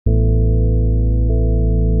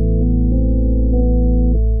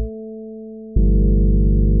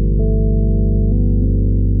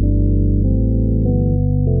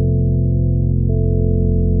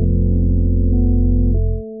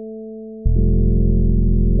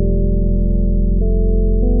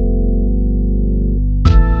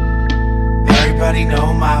Everybody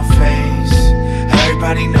know my face,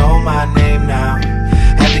 everybody know my name now.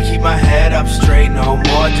 Had to keep my head up straight, no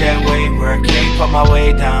more dead weight work, can't put my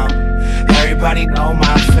way down. Everybody know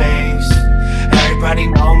my face, everybody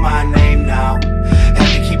know my name now.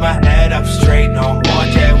 Had to keep my head up straight, no more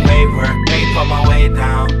dead weight work, can't put my way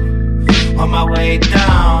down. On my way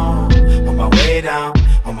down, on my way down,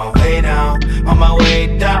 on my way down, on my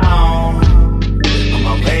way down, on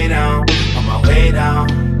my way down, on my way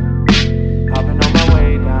down. Hopping on my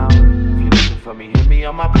way down. If you're looking for me, hit me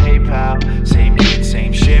on my PayPal. Same kid,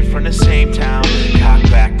 same shit from the same town. Cock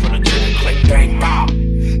back, pull the trigger, click, bang, bow.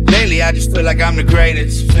 Lately I just feel like I'm the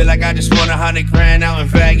greatest. Feel like I just won 100 grand out in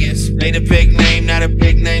Vegas. Made a big name, now the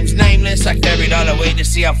big name's nameless. I carried all the weight to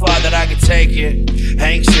see how far that I could take it.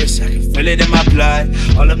 Anxious, I can feel it in my blood.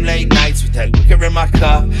 All them late nights with that liquor in my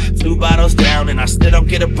cup. 2 bottles down and I still don't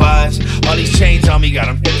get a buzz. All these chains on me got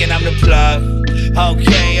them thinking I'm the plug.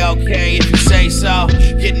 Okay, okay, if you say so.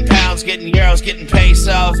 Getting pounds, getting euros, getting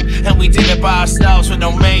pesos. And we did it by ourselves with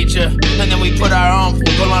no major. And then we put our own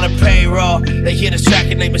people on a payroll. They hear this track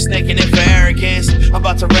and they mistaken it for arrogance. I'm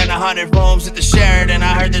about to rent 100 rooms at the Sheraton.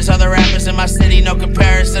 I heard there's other rappers in my city, no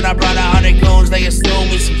comparison. I brought 100 goons, they assume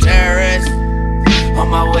we some terrorists. On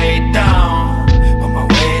my way down, on my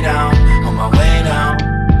way down, on my way down.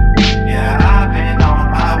 Yeah, I've been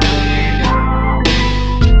on my way down.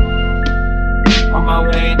 On my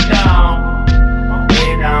way down, on my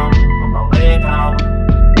way down, on my way down.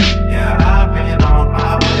 Yeah, I've been on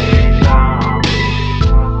my way down.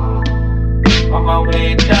 On my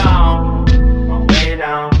way down, on my way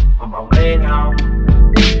down, on my way down.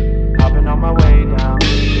 Hopping on my way down.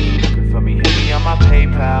 Looking for me, hit me on my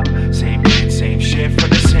PayPal. Same kid, same shit from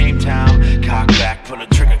the same town. Cock back, pull the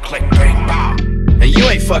trigger, click, bang, bow. And you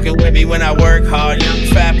ain't fucking with me when I work hard. Young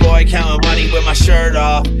fat boy counting money with my shirt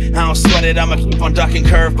off. I don't sweat it, I'ma keep on ducking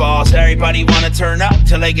curveballs. Everybody wanna turn up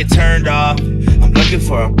till they get turned off. I'm looking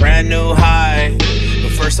for a brand new high,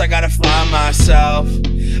 but first I gotta find myself.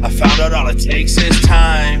 I found out all it takes is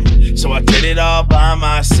time, so I did it all by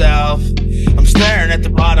myself. I'm staring at the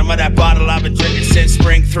bottom of that bottle I've been drinking since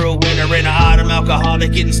spring through winter in the autumn.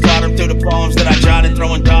 Alcoholic, getting stardom through the poems that I jotted.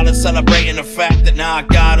 Throwing dollars, celebrating the fact that now I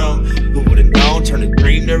got them. Who would've known, turn a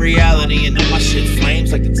dream to reality. And now my shit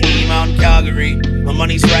flames like the team out in Calgary. My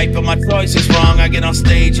money's right, but my choice is wrong. I get on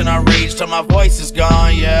stage and I rage till my voice is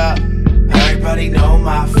gone, yeah. Everybody know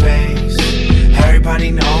my face, everybody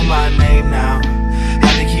know my name now.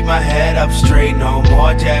 Had to keep my head up straight, no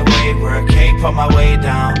more dead weight work, can't put my way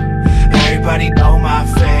down. Everybody know my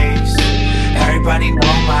face, everybody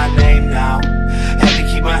know my name now. Had to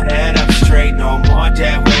keep my head up straight, no more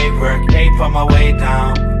dead weight work, can't put my way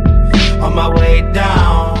down. On my way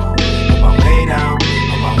down, on my way down,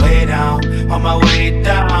 on my way down, on my way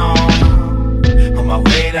down, on my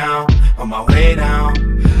way down, on my way down.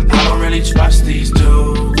 I don't really trust these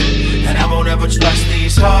dudes, and I won't ever trust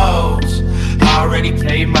these hoes. I already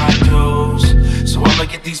paid my dues, so I'ma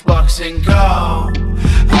get these bucks and go.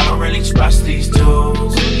 I don't really trust these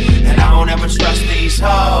dudes, and I won't ever trust these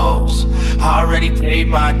hoes. I already paid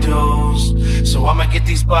my dues, so I'ma get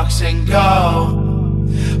these bucks and go.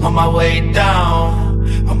 On my way down,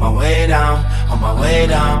 on my way down, on my way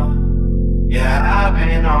down. Yeah, I've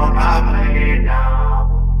been on my way down.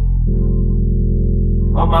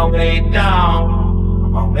 On my way down,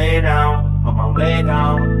 on my way down, on my way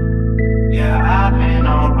down. Yeah, I've been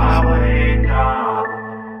on my way down.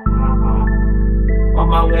 On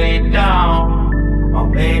my way down, on my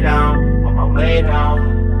way down, on my way down.